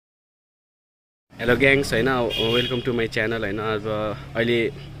Hello gangs होइन, welcome to my channel होइन। अब अहिले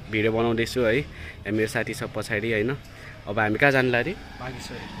भिडियो बनाउँदैछु है। मेरो साथी छ पछाडि होइन। अब हामी कहाँ जानु अरे?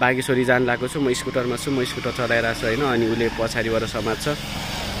 बागेश्वरी जानु लागेको छु। म स्कुटरमा छु, म स्कुटर चलाइरहेको छु होइन। अनि उसले पछाडिबाट समात्छ।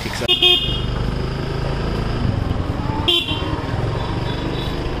 ठिक छ।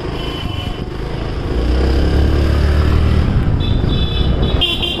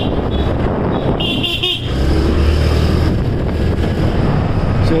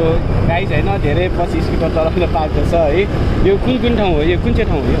 गाइस होइन, धेरै पछि स्कुटर चलाउन पाएको छ है। यो कुन ठाउँ हो? यो कुन चाहिँ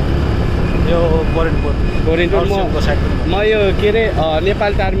ठाउँ हो? यो कोरेन्टपुर म यो के अरे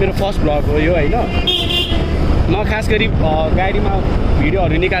नेपाल टार मेरो फर्स्ट भ्लग हो यो होइन। म खास गरी गाडीमा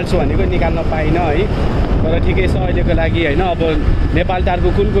भिडियोहरू निकाल्छु भनेको निकाल्न पाइनँ है। तर ठिकै छ अहिलेको लागि होइन। अब नेपाल टारको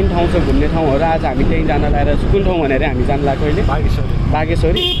कुन ठाउँ छ घुम्ने ठाउँहरू आज हामी त्यहीँ जान लागेर छु। कुन ठाउँ भनेर हामी जान लागेको अहिले?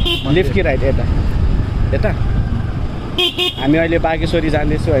 बागेश्वरी। लेफ्ट कि राइट? यता हामी अहिले बागेश्वरी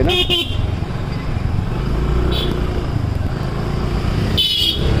जाँदैछौँ होइन।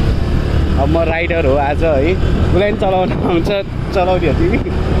 अब म राइडर हो आज है। उसलाई पनि चलाउन आउँछ, चलाउँदियो तिमी?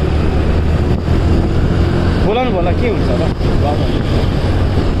 बोला के हुन्छ र?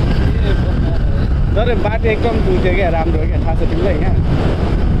 तर बाटो एकदम दुख्यो क्या, राम्रो क्या, थाहा छ तिमीलाई यहाँ।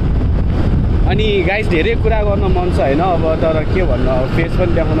 अनि गाइस धेरै कुरा गर्न मन छ होइन। अब तर के भन्नु, अब फेस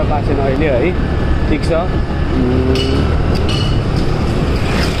पनि देखाउन पाएको छैन अहिले है। ठिक छ।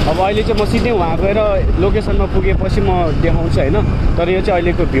 अब अहिले चाहिँ म सिधै वहाँ गएर लोकेसनमा पुगेपछि म देखाउँछु होइन। तर यो चाहिँ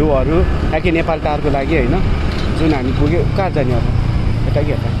अहिलेको भ्यूहरू ताकि नेपाल टारको लागि होइन। जुन हामी पुग्यो कहाँ जाने अब? यता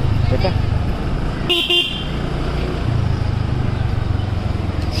कि यता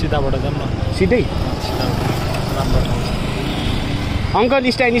सिधाबाट जाऊँ न। सिधै अङ्कल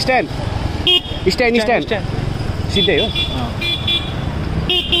स्ट्यान्ड सिधै हो।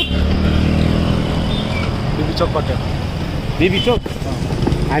 बेबी चोक कट्यो। बेबी चोक?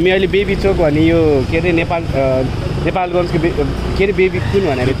 हामी अहिले बेबी चोक भने यो के अरे नेपालगञ्जको के अरे बेबी कुन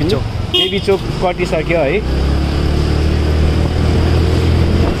भनेर चोक? बेबी चोक कटिसक्यो है।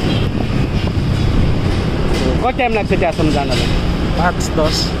 कति टाइम लाग्छ त्यहाँसम्म जानलाई?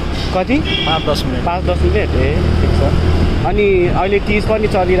 5-10। कति? 5-10 मिनट। 5-10 मिनट ए ठिक छ। अनि अहिले टिज पनि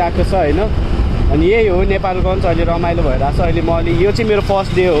चलिरहेको छ होइन। अनि यही हो नेपालगञ्ज अहिले रमाइलो भइरहेको छ अहिले। म अलि यो चाहिँ मेरो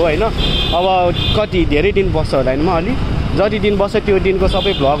फर्स्ट डे हो होइन। अब कति धेरै दिन बस्छ होला होइन। म अलि जति दिन बस्छ त्यो दिनको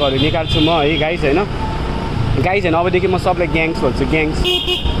सबै भ्लगहरू निकाल्छु म है गाइस होइन। अबदेखि म सबलाई ग्याङ्स भन्छु। ग्याङ्स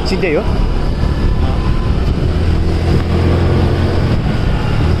सिधै हो।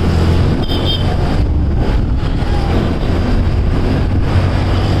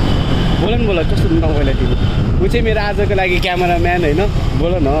 बोला कस्तो नबोला तिमी? ऊ चाहिँ मेरो आजको लागि क्यामेराम्यान होइन।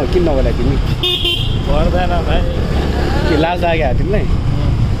 बोल न किन नबोला तिमी? पर्दैन भाइ। के लाज लाग्यो तिमीलाई?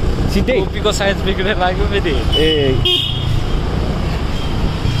 सिधै टोपीको साइज बिग्रेर लाग्यो फेरि। ए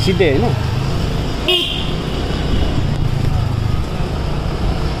सिधै होइन।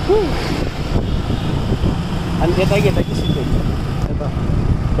 अनि यता कि सिधै?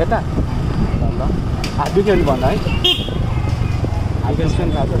 यता हात दुख्यो भने भन है।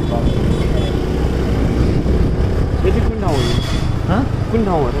 यति कुन ठाउँ हो? कुन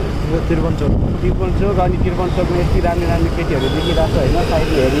ठाउँ हो? यो त्रिभुवन चोक। अनि त्रिभुवन चोकमा यति राम्रो केटीहरू देखिरहेको छ होइन।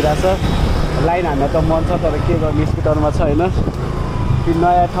 साइडले हेरिरहेछ। लाइन हान्न त मन छ तर के गर्ने, स्कुटरमा छ होइन। त्यो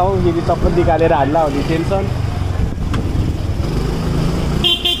नयाँ ठाउँ यदि चप्पल निकालेर हाल्ला भने टेन्सन।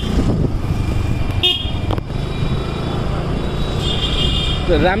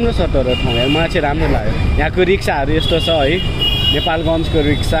 राम्रो छ तर ठाउँ मलाई चाहिँ राम्रो लाग्यो। यहाँको रिक्साहरू यस्तो छ है। नेपालगञ्जको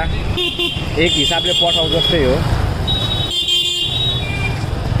रिक्सा एक हिसाबले पठाउ जस्तै हो।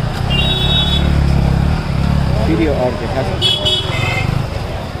 फेरि अर्को खास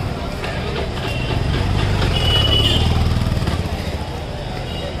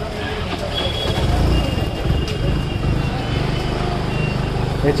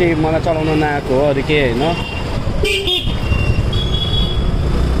यो चाहिँ मलाई चलाउन नआएको हो, अरू के होइन।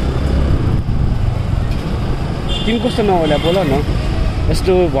 तिमी कस्तो नहोला बोल न,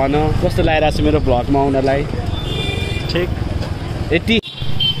 यस्तो भन कस्तो लागिरहेको छ मेरो भ्लगमा आउनलाई? ठिक यति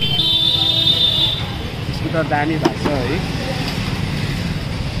स्कुटर दामी भएको छ है।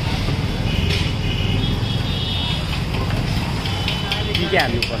 के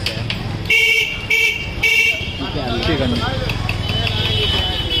हाल्नुपर्छ? के गर्नु?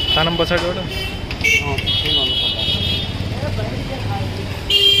 तानम पछाडिबाट के गर्नुपर्छ?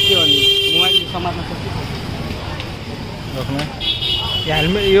 के भन्नु? मोबाइल समात्न सक्छ?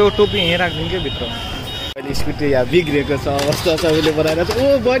 हेलमेट यो टोपी यहीँ राखिदिउँ क्या भित्र। अहिले स्कुटी यहाँ बिग्रेको छ अवस्था छ। उसले बनाएर छ।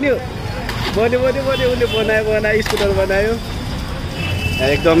 ओ बन्यो उसले बनायो स्कुटर बनायो।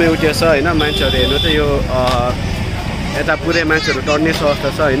 एकदमै उठ्यो छ होइन। मान्छेहरू हेर्नु त यो यता पुरै मान्छेहरू टर्ने अवस्था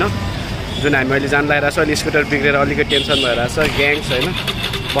छ होइन। जुन हामी अहिले जान लागिरहेको छ। अहिले स्कुटर बिग्रेर अलिकति टेन्सन भइरहेको छ। ग्याङ्स होइन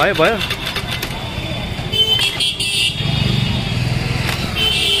भयो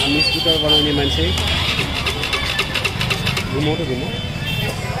हामी स्कुटर बनाउने मान्छे घुमाउनु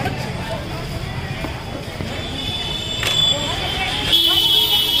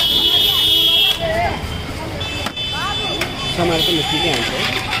सामान पनि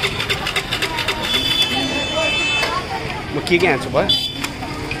म के हाल्छु भयो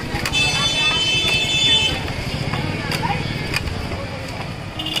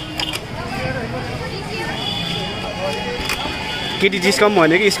केटी जिस्कम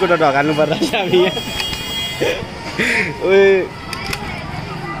भन्यो कि स्कुटर ढकाल्नु पर्दा हामी यहाँ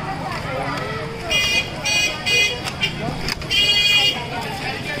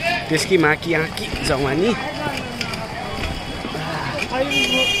त्यसकी माकी आँकी जवानी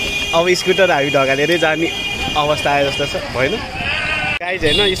अब स्कुटर हामी ढकालेरै जाने अवस्था आयो जस्तो छ भएन गाइज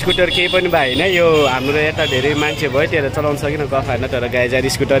होइन स्कुटर केही पनि भयो होइन यो हाम्रो यता धेरै मान्छे भयो त्यही चलाउन सकिन गफ हाल्न तर गाइज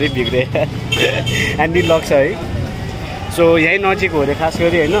स्कुटरै बिग्रे ह्यान्डी लग्छ है सो यहीँ नजिक हो अरे खास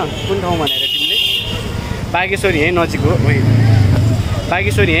गरी होइन कुन ठाउँ भनेर तिमीले बागेश्वरी यहीँ नजिक हो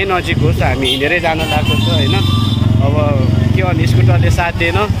बागेश्वरी यहीँ नजिक हो सो हामी हिँडेरै जान लागेको छ होइन अब के भन्ने स्कुटरले साथ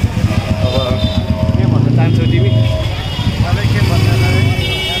दिएन अब के भन्न चाहन्छौ तिमी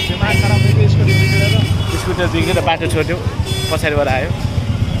स्कुटर बिग्रेर बाटो छोड्यो पछाडिबाट आयो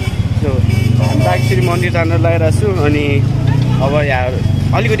सो हामी बागेश्वरी मन्दिर जान लागिरहेको छु अनि अब यहाँ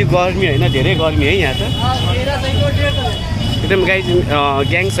अलिकति गर्मी होइन धेरै गर्मी है यहाँ त एकदम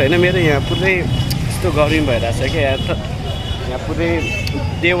ग्याङ्स होइन मेरो यहाँ पुरै यस्तो गर्मी भइरहेको छ क्या यहाँ पुरै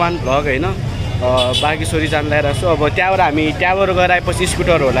डे 1 भ्लग होइन बागेश्वरी जान लागिरहेको छु अब त्यहाँबाट हामी त्यहाँबाट गएर आएपछि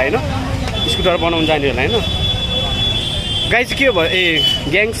स्कुटर होला होइन स्कुटर बनाउनु जाने होला होइन गाइज के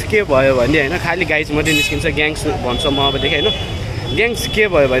भयो ग्याङ्स के भयो भने होइन खालि गाइज मात्रै निस्किन्छ ग्याङ्स भन्छ म अबदेखि होइन ग्याङ्स के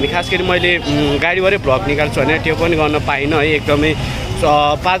भयो भने खास गरी मैले गाडीबाटै भ्लग निकाल्छु भने त्यो पनि गर्न पाइनँ है एकदमै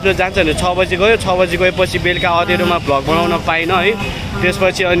 5 बजी जान्छ भने 6 बजी गयो 6 बजी गएपछि बेलुका अँधेरोमा भ्लग बनाउन पाइनँ है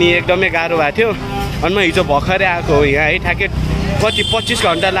त्यसपछि अनि एकदमै गाह्रो भएको थियो अनि म हिजो भर्खरै आएको हो यहाँ है ठ्याक्कै कति 25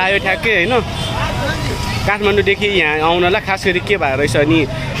 घन्टा लाग्यो ठ्याक्कै होइन काठमाडौँदेखि यहाँ आउनलाई खास गरी के भएको रहेछ अनि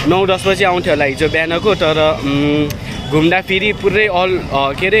 9-10 बजी आउँथ्यो होला हिजो बिहानको तर घुम्दाखेरि पुरै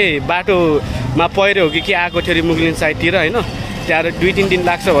के अरे बाटोमा पहिरो हो कि के आएको थियो अरे मुगलिन साइडतिर होइन त्यहाँ 2-3 दिन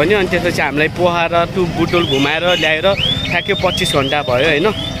लाग्छ भन्यो अनि त्यसपछि हामीलाई पोहाएर बुटोल घुमाएर ल्याएर ठ्याक्कै 25 घन्टा भयो होइन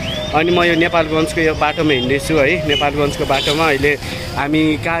अनि म यो नेपालगञ्जको यो बाटोमा हिँड्दैछु है नेपालगञ्जको बाटोमा अहिले हामी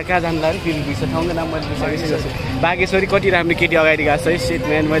कहाँ जानु लाग्यो फेरि बिर्छ ठाउँको नाम मैले बिर्सेको छु बागेश्वरी कति राम्रो केटी अगाडि गएको छ है सेट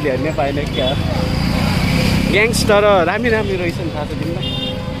म्यान मैले हेर्नै पाइनँ क्या ग्याङ्स तर राम्रो रहेछ नि थाहा छ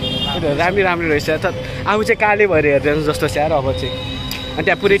तिमीलाई राम्रो रहेछ त अब चाहिँ काले भएर हेर्दैन जस्तो छ यार अब चाहिँ अनि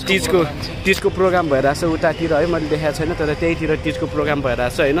त्यहाँ पुरै तिजको प्रोग्राम भइरहेको छ उतातिर है मैले देखाएको छैन तर त्यहीँतिर तिजको प्रोग्राम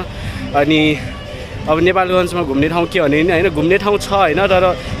भइरहेको छ होइन अनि अब नेपालगञ्जमा घुम्ने ठाउँ के भने होइन घुम्ने ठाउँ छ होइन तर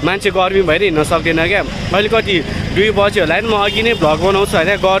मान्छे गर्मी भएर हिँड्न सक्दैन क्या अहिले कति 2 बज्यो होला नि म अघि नै भ्लग बनाउँछु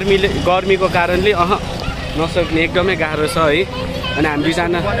होइन गर्मीको कारणले नसक्ने एकदमै गाह्रो छ है अनि हामी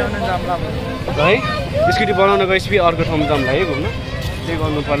दुईजना है स्कुटी बनाउन गएपछि फेरि अर्को ठाउँमा जाउँला है घुम्न त्यही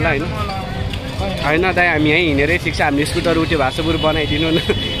गर्नु पर्ला होइन दाइ हामी यहीँ हिँडेरै ठिक छ हामीले स्कुटर उठ्यो भएको छ बरु बनाइदिनु न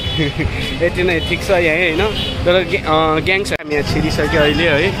यति नै ठिक छ यहीँ होइन तर ग्याङ छ हामी यहाँ छिरिसक्यो अहिले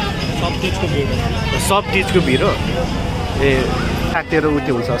है सब चिजको भिड हो ए तातेर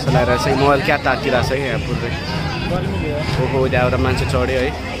उठ्यो हुन्छ जस्तो लागिरहेको छ मोबाइल क्या तातिरहेको छ यहाँ पुरै ओहो त्यहाँबाट मान्छे चढ्यो है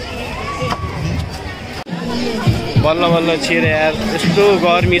बल्ल बल्ल छिरे यार यस्तो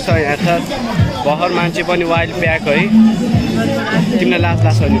गर्मी छ यहाँ त भर्खर मान्छे पनि वाइल्ड प्याक है तिमीलाई लाज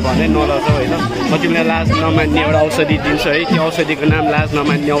भने भन्दै नलजाऊ होइन म तिमीलाई लाज नमान्ने एउटा औषधि दिन्छु है त्यो औषधिको नाम लाज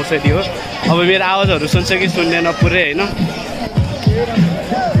नमान्ने औषधि हो अब मेरो आवाजहरू सुन्छ कि सुन्दैन पुरै होइन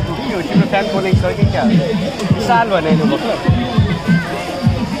तिम्रो फ्यान बोलेको छ कि क्या साल भनेको भर्खर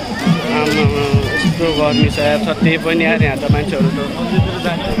यस्तो गर्मी छ यार त्यही पनि यार यहाँ त मान्छेहरू त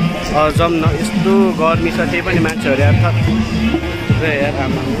जाउँ न यस्तो गर्मी छ त्यही पनि मान्छेहरू यार यार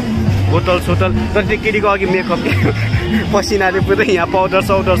आमा बोतल सोतल तर त्यो केटीको अघि मेकअप पसिनाले पुरै यहाँ पाउडर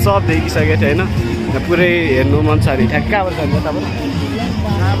साउडर सब देखिसकेको थियो होइन पुरै हेर्नु मन छ अरे ठ्याक्क कहाँबाट जान्छ तपाईँ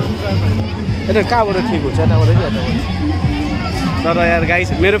यता कहाँबाट ठिक हुन्छ यताबाट कि यताबाट तर यार गाइस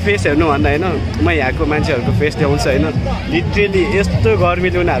मेरो फेस हेर्नुभन्दा होइन म यहाँको मान्छेहरूको फेस ल्याउँछ होइन लिटरली यस्तो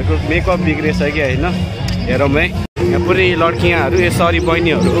गर्मीले उनीहरूको मेकअप बिग्रिसक्यो होइन हेरौँ है यहाँ पुरै लड्कियाँहरू यो सरी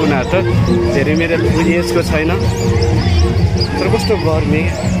बहिनीहरू उनीहरू त धेरै मेरो एजको छैन तर कस्तो गर्मी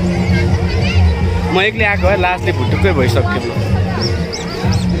म एक्लै आएको है लास्टले भुटुक्कै भइसक्यो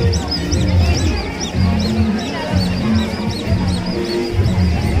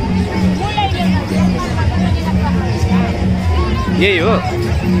यही हो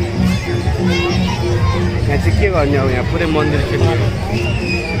यहाँ चाहिँ के गर्ने अब यहाँ पुरै मन्दिर खेल्ने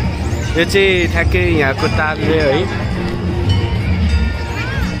यो चाहिँ ठ्याक्कै यहाँको तालवे है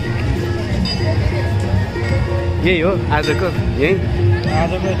यही हो आजको यही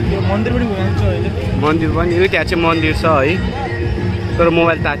मन्दिर पनि यो त्यहाँ चाहिँ मन्दिर छ है तर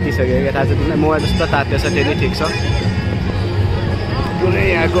मोबाइल तातिसक्यो क्या थाहा छ तिमीलाई मोबाइल जस्तो तातेछ त्यो नै ठिक छ पुरै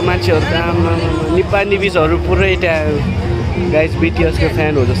यहाँको मान्छेहरू त निप्पा निबिसहरू पुरै त्यहाँ गाइज बिटिएसको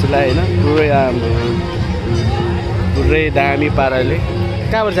फ्यान हो जस्तो लाग्यो होइन पुरै दामी पाराले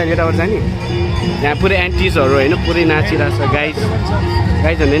कहाँबाट जाने यताबाट जाने यहाँ पुरै एन्टिजहरू होइन पुरै नाचिरहेको छ गाइज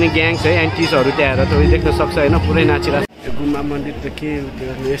भन्दा नि ग्याङ्स है एन्टिजहरू त्यहाँ आएर तपाईँ देख्न सक्छ होइन पुरै नाचिरहेको छ गुम्बा मन्दिर त के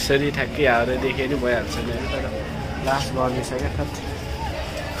त्यो यसरी ठ्याक्कै आएर देखे नि भइहाल्छ नि तर लास्ट गर्ने छ क्या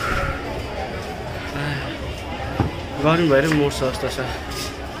गर्नु भएर मोर्छ जस्तो छ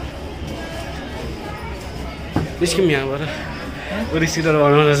निस्क्यौँ यहाँबाट रिसिटर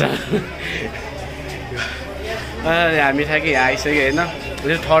बनाउन छ हामी ठ्याक्कै आइसक्यो होइन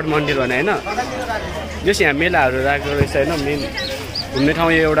यो थर्ड मन्दिर भने होइन जस यहाँ मेलाहरू राखेको रहेछ होइन मेन घुम्ने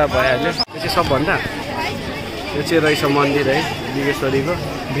ठाउँ यो एउटा भइहाल्यो यो चाहिँ सबभन्दा यो चाहिँ रहेछ मन्दिर है दिगेश्वरीको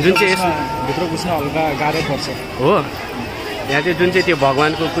जुन चाहिँ भित्र घुस्न हल्का गाह्रो पर्छ हो यहाँ चाहिँ जुन चाहिँ त्यो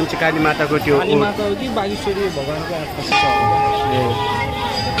भगवान्को कुन चाहिँ काली माताको त्यो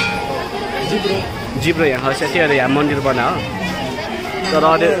जिब्रो यहाँ हँस त्यो यहाँ मन्दिर बना हो तर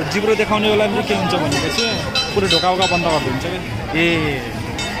अरू जिब्रो देखाउने बेला पनि के हुन्छ भनेपछि पुरै ढोका बन्द गरिदिन्छ कि ए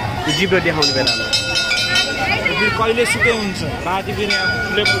त्यो जिब्रो देखाउने बेलामा कहिले सुकै हुन्छ राति फेरि यहाँ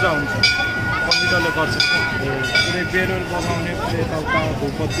ठुलै पूजा हुन्छ पण्डितहरूले गर्छ पुरै बेरोल बगाउने पुरै यताउता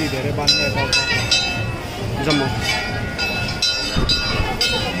धुपबत्ती धेरै बाँध्ने यताउता जम्मा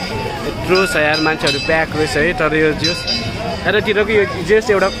यत्रो छ यार मान्छेहरू प्याक रहेछ है तर यो जोस यतातिरको यो जोस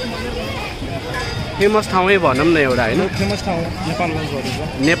एउटा फेमस ठाउँै भनौँ न एउटा होइन फेमस ठाउँ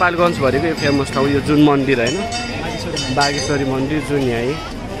नेपालगञ्जभरिको यो फेमस ठाउँ यो जुन मन्दिर होइन बागेश्वरी मन्दिर जुन यहाँ है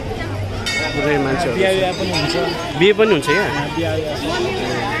पुरै मान्छेहरू बिहे पनि हुन्छ यहाँ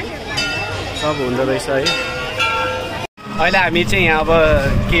सब हुँदो रहेछ है अहिले हामी चाहिँ यहाँ अब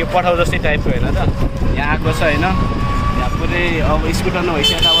के पठाउ जस्तै टाइपको होइन त यहाँ आएको छ होइन यहाँ पुरै अब स्कुटर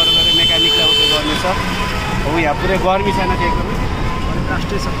नभएपछि यताबाट गएर मेकानिकलाई उयो गर्नु छ अब यहाँ पुरै गर्मी छैन त्यो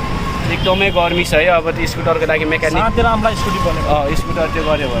एकदमै गर्मी छ है अब त्यो स्कुटरको लागि मेकानिक स्कुटर त्यो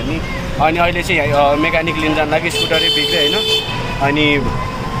गऱ्यो भने अनि अहिले चाहिँ मेकानिक लिन जानु लागि स्कुटरै बिग्रियो होइन अनि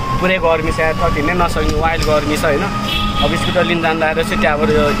पुरै गर्मी छ यहाँ हिँड्नै नसक्ने वाइल्ड गर्मी छ होइन अब स्कुटर लिन जानु लगाएर चाहिँ त्यहाँबाट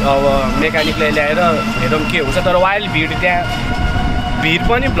अब मेकानिकलाई ल्याएर हेरौँ के हुन्छ तर वाइल्ड भिड त्यहाँ भिड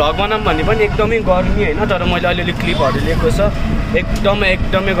पनि भ्लग बनाऊँ भने पनि एकदमै गर्मी होइन तर मैले अलिअलि क्लिपहरू लिएको छ एकदमै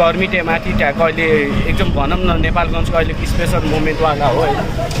गर्मी त्यहाँ माथि त्यहाँको अहिले एकदम भनौँ न नेपालगञ्जको अहिले स्पेसल मोमेन्टवाला हो होइन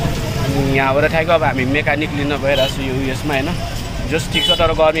यहाँबाट ठ्याक्कै अब हामी मेकानिक लिन गइरहेको छु यो उयसमा होइन जस ठिक छ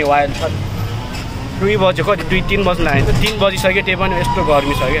तर गर्मी वाइल्ड छ 2 बज्यो कति 2-3 बज्न लाग्यो 3 बजिसक्यो त्यही पनि यस्तो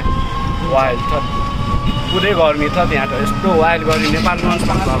गर्मी छ क्या वाइल्ड छ पुरै गर्मी छ त्यहाँ त यस्तो वाइल्ड गर्मी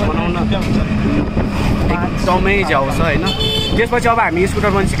नेपालगञ्जमा घर बनाउन एकदमै झ्याउ छ होइन त्यसपछि अब हामी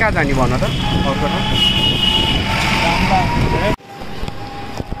स्कुटर बन्छ कहाँ जाने भन त अर्को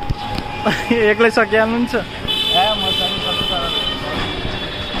एक्लै सकिहाल्नुहुन्छ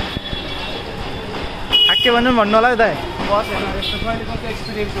के भन्नु होला है दाइ बस होइन यस्तो कहिले कति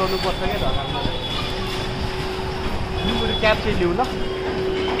एक्सपिरियन्स गर्नुपर्छ क्या धरानमा क्याब चाहिँ लिउँ ल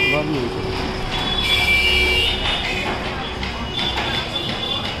गर्नुहुन्छ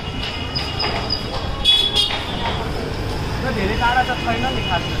धेरै टाढा त छैन नि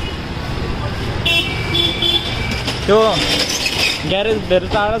खास त्यो ग्यारेज धेरै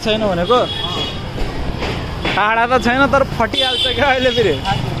टाढा छैन भनेको टाढा त छैन तर फटिहाल्छ क्या अहिले फेरि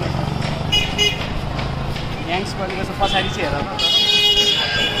ग्याङ्स गरेको छ पछाडि चाहिँ हेर न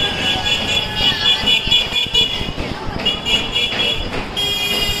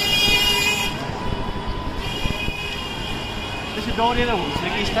त्यसो दौडेर हुन्छ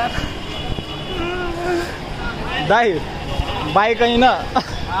कि स्टार्ट दाइ बाइक होइन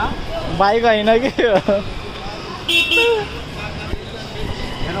कि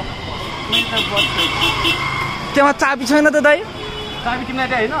त्यहाँ चाबी छैन त दाइ चाबी तिमीलाई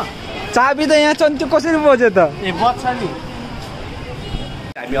त्यहाँ होइन चाबी त यहाँ छ नि त्यो कसरी बज्यो त ए बज्छ नि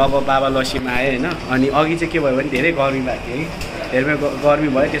हामी अब बाबा लसीमा आयो होइन अनि अघि चाहिँ के भयो भने धेरै गर्मी भएको थियो है धेरै गर्मी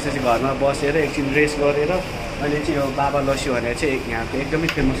भयो त्यसपछि घरमा बसेर एकछिन रेस्ट गरेर अहिले चाहिँ यो बाबा लसी भनेर चाहिँ यहाँको एकदमै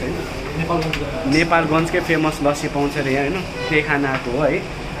फेमस होइन नेपालगञ्जकै फेमस लसी पाउँछ अरे यहाँ होइन त्यही खाना आएको हो है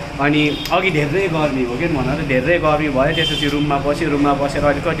अनि अघि धेरै गर्मी हो कि भनेर धेरै गर्मी भयो त्यसपछि रुममा बसेर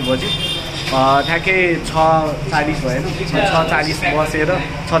अहिले कति बज्यो ठ्याक्कै 6:40 भयो होइन 6:40 बसेर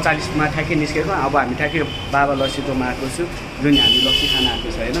 6:40मा ठ्याक्कै निस्केको अब हामी ठ्याक्कै बाबा लसीकोमा आएको छु जुन हामी लसी खान आएको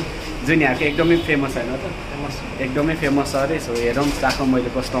छ होइन जुन जुन यहाँको एकदमै फेमस होइन त एकदमै फेमस छ अरे सो हेरौँ चाखौँ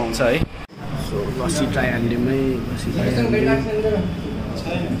मैले कस्तो आउँछ है so lassi try हान्डेमै lassi try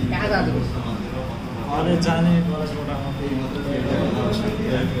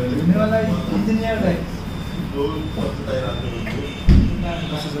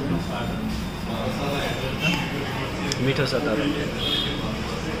मिठो छ तर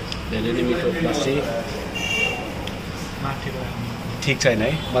धेरै नै मिठो लस्सी ठिक छैन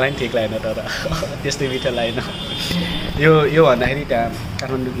है मलाई पनि ठिक लागेन तर त्यस्तै मिठो लागेन यो भन्दाखेरि त्यहाँ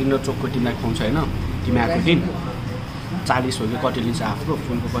काठमाडौँ इन्डोर चोकको टिमलाई खुवाउँछ होइन तिमी आएको दिन 40 हो कि कति लिन्छ हाफको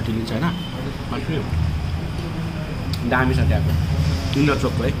फुलको कति लिन्छ होइन दामी छ त्यहाँको इन्डोर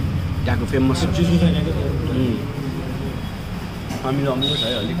चोकको है त्यहाँको फेमस अमिलो अमिलो छ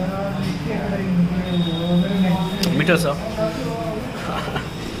है अलिक मिठो छ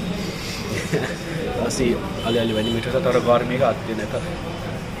लस्सी अलिअलि भने मिठो छ तर गर्मीको अति नै त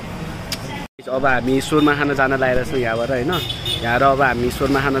अब हामी सुरमा खान जान लागिरहेछौँ यहाँबाट होइन यहाँ र अब हामी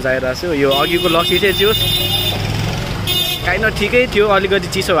सुरमा खान जाइरहेछौँ यो अघिको लस्सी चाहिँ जुस काहीँ न ठिकै थियो अलिकति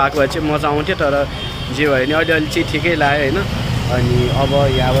चिसो भएको भए चाहिँ मजा आउँथ्यो तर जे भयो भने अलिअलि चाहिँ ठिकै लाग्यो होइन अनि अब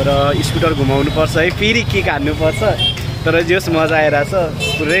यहाँबाट स्कुटर घुमाउनुपर्छ है फेरि किक हान्नुपर्छ तर जस मजा आइरहेछ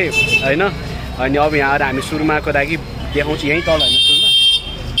पुरै होइन अनि अब यहाँबाट हामी सुरमाको लागि देखाउँछु यहीँ तल होइन सुरमा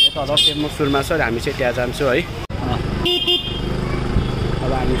यहीँ तल फेमस सुरमा छ हामी चाहिँ त्यहाँ जान्छौँ है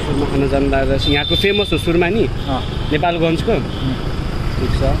अब हामी सुरमा खान जानु लाग्दैछौँ यहाँको फेमस हो सुरमा नि नेपालगञ्जको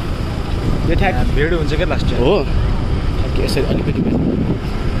ठिक छ यो ठ्याक भिड हुन्छ क्या लास्ट हो ठ्याक्कै यसरी अलिकति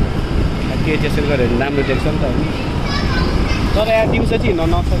ठ्याक्कै त्यसरी गऱ्यो भने राम्रो देख्छ नि त अनि तर यहाँ दिउँसो चाहिँ हिँड्न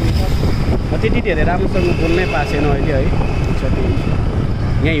नसक्ने छ त्यति धेरै राम्रोसँग बोल्नै पाएको छैन अहिले है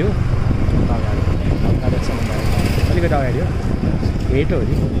यहीँ हो अलिकति अगाडि हो यही त हो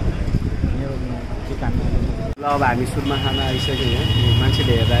नि ल अब हामी सुरमा खान आइसक्यौँ यहाँ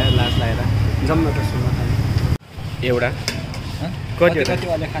मान्छेले हेरेर आयो लाज लगाएर जाउँ न त सुरमा खान एउटा कतिवटा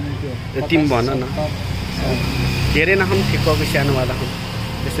तिमी भन न धेरै नखाउँ ठिक्कको सानोवाला खाउँ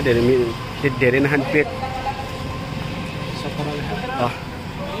त्यस्तो धेरै नखाने पेट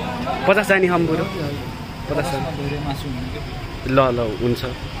 50 जाने खाऊँ बरु 50 ल ल हुन्छ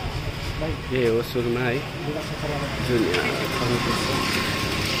ए हो सुरमा है जुन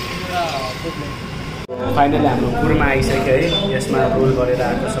फाइनली हाम्रो कुरमा आइसक्यो है यसमा रोल गरेर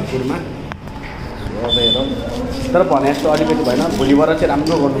आएको छ कुरमा अब हेरौँ तर भने जस्तो अलिकति भएन भोलिबाट चाहिँ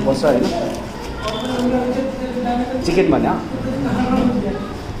राम्रो गर्नुपर्छ होइन चिकन भन्यो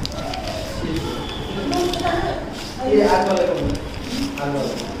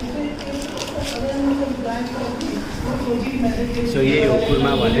सो यही हो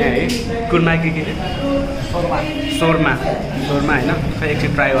कुरमा भने है कुरमा के सोरमा होइन खै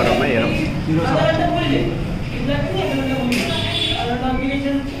एकछिन ट्राई गरौँ है हेरौँ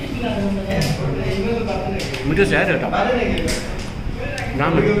मिठो छ यार एउटा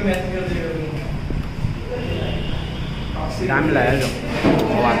राम्रो दामी लाग्यो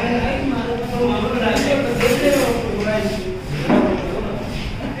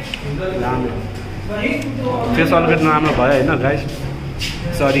राम्रो फेस अलिकति नराम्रो भयो होइन गाइस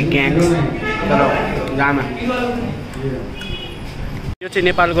सरी ग्याङ्स तर राम्रो यो चाहिँ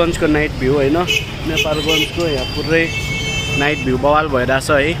नेपालगञ्जको नाइट भ्यू होइन नेपालगञ्जको यहाँ पुरै नाइट भ्यू बवाल भइरहेछ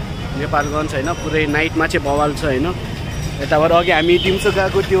है नेपालगञ्ज होइन पुरै नाइटमा चाहिँ बवाल छ होइन यताबाट अघि हामी दिउँसो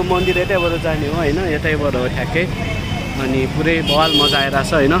गएको त्यो मन्दिर यतैबाट जाने हो होइन यतैबाट हो ठ्याक्कै अनि पुरै बवाल मजा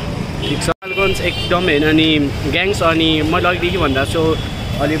आइरहेछ होइन ठिक छ नेपालगञ्ज एकदम होइन अनि ग्याङ्स अनि मैले अघिदेखि भन्दा छु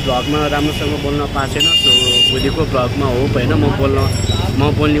अलि भ्लगमा राम्रोसँग बोल्न पाएको छैन सो भोलिको भ्लगमा हो होइन म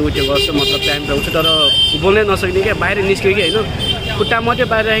बोल्ने उयो गर्छु मतलब टाइम पाउँछु तर बोल्नै नसक्ने क्या बाहिर निस्क्यो कि होइन खुट्टा मात्रै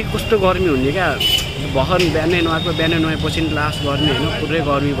बाहिर राखेको कस्तो गर्मी हुने क्या भर्खर बिहानै नुहाएपछि लास्ट गर्मी होइन पुरै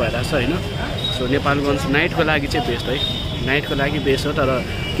गर्मी भइरहेछ होइन सो नेपालगञ्ज नाइटको लागि चाहिँ बेस्ट है नाइटको लागि बेस्ट हो तर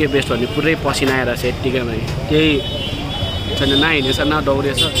के बेस्ट भने पुरै पसिना आइरहेछ यत्तिकैमा केही छैन नहिँडेछ न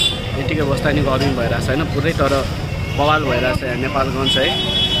दौडेछ यत्तिकै बस्दा नि गर्मी भइरहेछ होइन पुरै तर बवाल भइरहेछ यहाँ नेपालगञ्ज है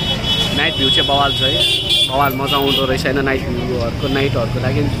नाइट भ्यू चाहिँ बवाल छ है बवाल मजा आउँदो रहेछ होइन नाइट भ्यूहरूको नाइटहरूको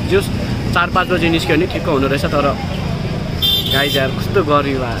लागि जस 4-5 बजी निस्क्यो भने ठिक्क हुँदो रहेछ तर गाइज यार कस्तो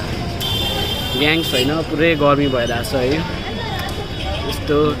गर्मी भयो ग्याङ्स होइन पुरै गर्मी भइरहेछ है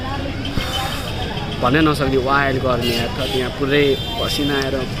यस्तो भन्नै नसक्ने वाइल्ड गर्मी आएर त यहाँ पुरै पसिना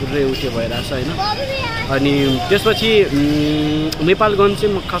आएर पुरै उठ्यो भइरहेछ होइन अनि त्यसपछि नेपालगञ्ज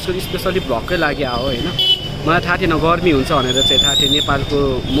चाहिँ म खास गरी स्पेसली भ्लगकै लागि आयो होइन मलाई थाहा थिएन गर्मी हुन्छ भनेर चाहिँ थाहा थियो नेपालको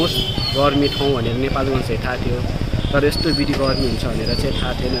मोस्ट गर्मी ठाउँ भनेर नेपालगञ्ज चाहिँ थाहा थियो तर यस्तो बिडी गर्मी हुन्छ भनेर चाहिँ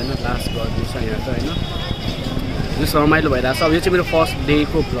थाहा थिएन होइन लास्ट गर्मी छ यहाँ त होइन जस्तो रमाइलो भइरहेछ अब यो चाहिँ मेरो फर्स्ट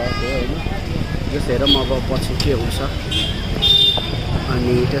डेको भ्लग हो होइन जस्तो हेरौँ अब पछि के हुन्छ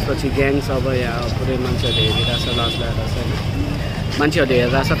अनि त्यसपछि ग्याङ सब यहाँ पुरै मान्छेहरूले हेरिरहेछ लाज लगाइरहेछ होइन मान्छेहरूले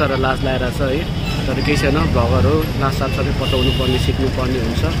हेरिरहेछ तर लाज लगाइरहेछ है तर केही छैन भ्लगर हो लाज साथसाथै पचाउनु पर्ने सिक्नु पर्ने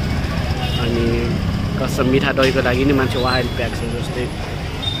हुन्छ अनि कसम मिठा दहीको लागि नि मान्छे वाइल्ड प्याक छ जस्तै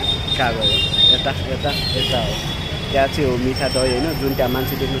कहाँ गयो यता यता यता हो त्यहाँ चाहिँ हो मिठा दही होइन जुन त्यहाँ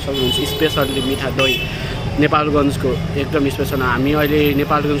मान्छे देख्न सक्नुहुन्छ स्पेसल्ली मिठा दही नेपालगञ्जको एकदम स्पेसल हामी अहिले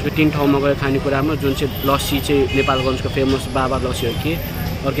नेपालगञ्जको 3 ठाउँमा गयो खानेकुरामा जुन चाहिँ लस्सी चाहिँ नेपालगञ्जको फेमस बाबा लस्सी हो कि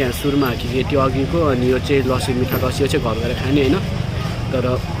अर्को यहाँ सुरुमा कि त्यो अघिको अनि यो चाहिँ लस्सी मिठा लस्सी चाहिँ घर गएर खाने होइन तर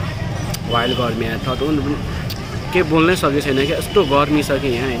वाइल्ड गर्मी यहाँ थर्ड के बोल्नै सकेको छैन क्या यस्तो गर्मी छ कि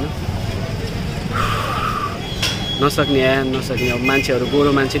यहाँ होइन नसक्ने यहाँ नसक्ने अब मान्छेहरू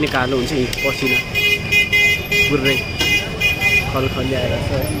गोरो मान्छे नि कालो हुन्छ नि पसिना पुरै खलखली आएर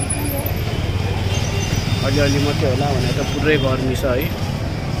छ है अलिअलि मात्रै होला भनेर त पुरै गर्मी छ है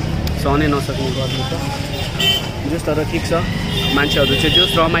सहनै नसक्ने गर्मी छ जस तर ठिक छ मान्छेहरू चाहिँ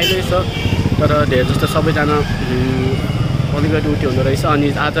जस रमाइलो छ तर धेरै जस्तो सबैजना अलिकति उठ्यो हुँदो रहेछ अनि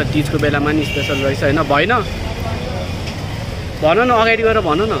आज तिजको बेलामा नि स्पेसल रहेछ होइन भएन भन न अगाडि गएर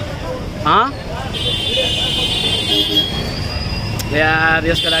भन न यार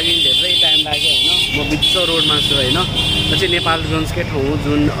यसको लागि धेरै टाइम लाग्यो होइन म बिच रोडमा छु होइन यो चाहिँ नेपालगञ्जकै ठाउँ हो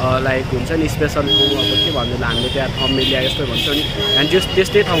जुन लाइक हुन्छ नि स्पेसल ठाउँ अब के भन्नु हामीले त्यहाँ थम्मेलिया यस्तो भन्छौँ नि अनि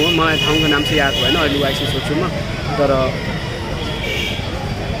त्यस्तै ठाउँ हो मलाई ठाउँको नाम चाहिँ याद भएन अहिले आइसिस छु म तर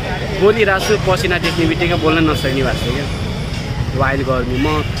बोलिरहेको छु पसिना देख्ने बित्तिकै बोल्न नसक्ने भएको छ क्या वाइल्ड गर्मी म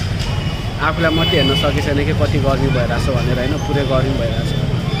आफूलाई मात्रै हेर्न सकेको छैन कि कति गर्मी भइरहेछ भनेर होइन पुरै गर्मी भइरहेछ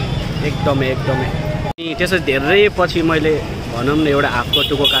एकदमै एकदमै अनि त्यसपछि धेरै पछि मैले भनौँ न एउटा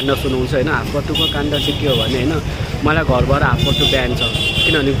हाफकटुको काण्ड सुनाउँछु होइन हाफकटुको काण्ड चाहिँ के हो भने होइन मलाई घरबाट हाफकटु बिहान छ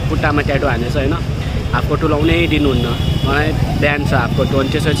किनभने खुट्टामा ट्याटो हानेछ होइन हाफकटु लाउनै दिनुहुन्न मलाई बिहान छ हाफकटु अनि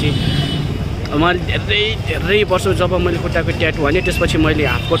त्यसपछि मैले धेरै वर्ष जब मैले खुट्टाको ट्याटो हाने त्यसपछि मैले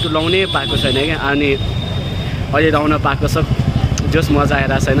हाफकटु लाउनै पाएको छैन क्या अनि अहिले लाउन पाएको छ जस मजा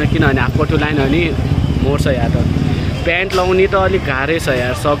आइरहेको छैन किनभने हाफकटु लाएन भने मोर्छ यहाँ त प्यान्ट लाउने त अलिक गाह्रै छ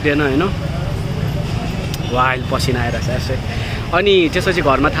यार सक्दैन होइन वाइल्ड पसिना आइरहेको छ यसै अनि त्यसपछि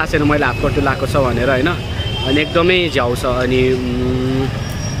घरमा थाहा छैन मैले हाफकटु लगाएको छ भनेर होइन अनि एकदमै झ्याउ छ अनि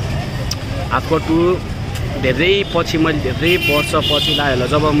हाफकटु धेरै पछि मैले धेरै वर्षपछि लगायो होला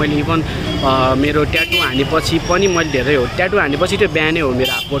जब मैले इभन मेरो ट्याटु हानेपछि पनि मैले धेरै हो ट्याटु हानेपछि त्यो बिहानै हो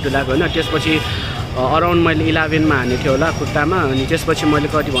मेरो हाफकटु लगाएको होइन त्यसपछि अराउन्ड मैले 11मा हानेको थियो होला खुट्टामा अनि त्यसपछि मैले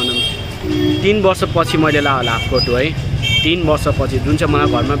कति भनौँ 3 वर्षपछि मैले लगायो होला हाफकटु है 3 वर्षपछि जुन चाहिँ मलाई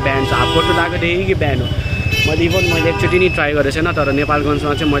घरमा बिहान छ हाफकटु लगाएकोदेखि कि बिहान हो मैले एकचोटि नि ट्राई गरेको छैन तर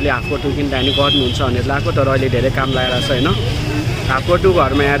नेपालगञ्जमा चाहिँ मैले हाफकटु किन्दा नि गर्नुहुन्छ भनेर लगाएको तर अहिले धेरै काम लगाइरहेको छ होइन हाफकटु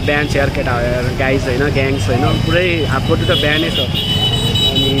घरमा यार बिहान छ यार केटा गाइज होइन ग्याङ्स होइन पुरै हाफकटु त बिहानै छ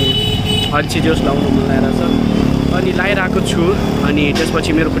अनि अल्छी जोस लाउनु मन लागिरहेको छ अनि लगाइरहेको छु अनि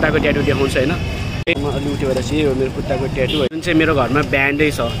त्यसपछि मेरो खुट्टाको ट्याटु देखाउँछ होइन म अलि उठ्यो भएर चाहिँ यो मेरो खुट्टाको ट्याटु जुन चाहिँ मेरो घरमा ब्यान्डै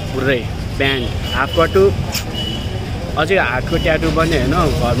छ पुरै ब्यान्ड हाफकटु अझै हातको ट्याटु पनि होइन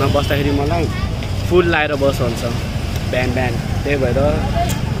घरमा बस्दाखेरि मलाई फुल लाएर बस्नुहुन्छ बिहान त्यही भएर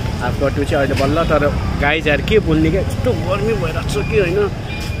हाफकटु चाहिँ अहिले बल्ल तर गाइज यार के बोल्ने क्या यस्तो गर्मी भइरहेको छ कि होइन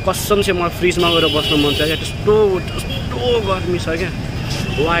कसम चाहिँ मलाई फ्रिजमा गएर बस्नु मन छ क्या त्यस्तो गर्मी छ क्या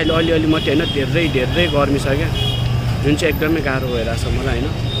वाइल्ड अलिअलि मात्रै होइन धेरै गर्मी छ क्या जुन चाहिँ एकदमै गाह्रो भइरहेको छ मलाई होइन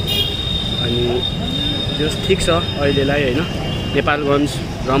अनि जस ठिक छ अहिलेलाई होइन नेपालगञ्ज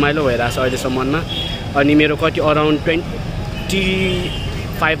रमाइलो भइरहेको छ अहिलेसम्ममा अनि मेरो कति अराउन्ड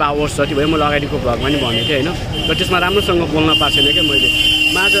 25 आवर्स जति भयो मैले अगाडिको भ्लगमा नि भनेको थिएँ होइन र त्यसमा राम्रोसँग बोल्न पाएको छैन क्या मैले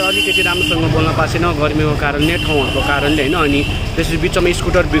आज अलिकति राम्रोसँग बोल्न पाएको छैन गर्मीको कारणले ठाउँहरूको कारणले होइन अनि त्यसपछि बिचमा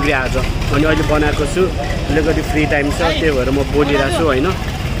स्कुटर बिग्रियो आज अनि अहिले बनाएको छु अलिकति फ्री टाइम छ त्यही भएर म बोलिरहेको छु होइन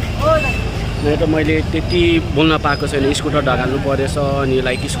नै त मैले त्यति बोल्न पाएको छैन स्कुटर ढगाल्नु परेछ अनि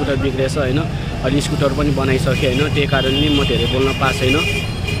लाइक स्कुटर बिग्रेछ होइन अहिले स्कुटर पनि बनाइसकेँ होइन त्यही कारणले म धेरै बोल्न पाएको छैन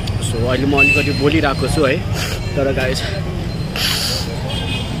सो अहिले म अलिकति बोलिरहेको छु है तर गाइस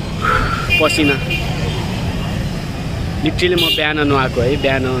पसिना लिटरली म बिहान नुहाएको है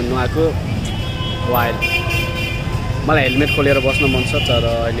बिहान नुहाएको वाइल्ड मलाई हेलमेट खोलेर बस्न मन छ तर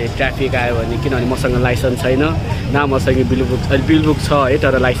अहिले ट्राफिक आयो भने किनभने मसँग लाइसेन्स छैन न मसँग बिल बुक छ है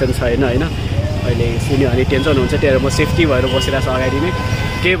तर लाइसेन्स छैन होइन अहिले सुन्यो भने टेन्सन हुन्छ त्यही भएर म सेफ्टी भएर बसिरहेको छु अगाडि नै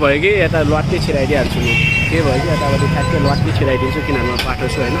के भयो कि यता लट्टै छिराइदिइहाल्छु म के भयो कि यताबाट ठ्याक्कै लट्टै छिराइदिन्छु किनभने म बाटो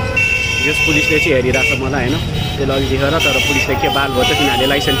छु होइन जस पुलिसले चाहिँ हेरिरहेको छ मलाई होइन त्यसले अघि देखेर तर पुलिसले के बाल भयो त किनभने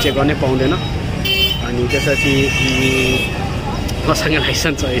लाइसेन्स चेक गर्नै पाउँदैन अनि त्यसपछि मसँग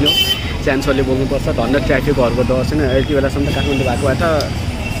लाइसेन्स छैन चान्सरले बोल्नुपर्छ धन्न ट्राफिकहरूको डर छैन यति बेलासम्म त काठमाडौँ भएको भए त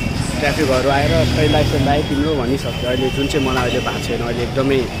ट्राफिकहरू आएर खै लाइसेन्स आयो तिम्रो भनिसक्यो अहिले जुन चाहिँ मलाई अहिले भएको छैन अहिले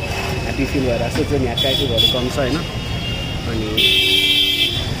एकदमै ह्याप्पी फिल भइरहेको छ जुन यहाँ ट्राफिकहरू कम छ होइन अनि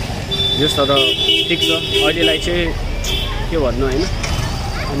यस तर ठिक छ अहिलेलाई चाहिँ के भन्नु होइन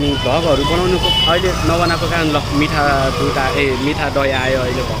अनि भ्लगहरू बनाउनुको अहिले नबनाएको कारण ल मिठा दही आयो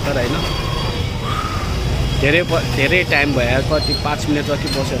अहिले भर्खर होइन धेरै टाइम भयो कति 5 मिनट जति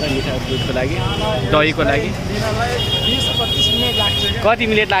बसेर मिठा दुधको लागि दहीको लागि 20-25 मिनट लाग्छ कति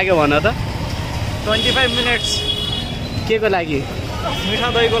मिनट लाग्यो भन त 25 मिनट्स के को लागि मिठा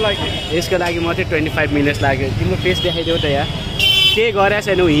दहीको लागि यसको लागि मात्रै 25 मिनट्स लाग्यो तिम्रो फेस देखाइदेऊ त यार के गरेछ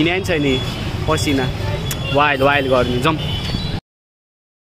छैन हिँड्या नि छैन पसिना वाइल्ड गर्नु जम्प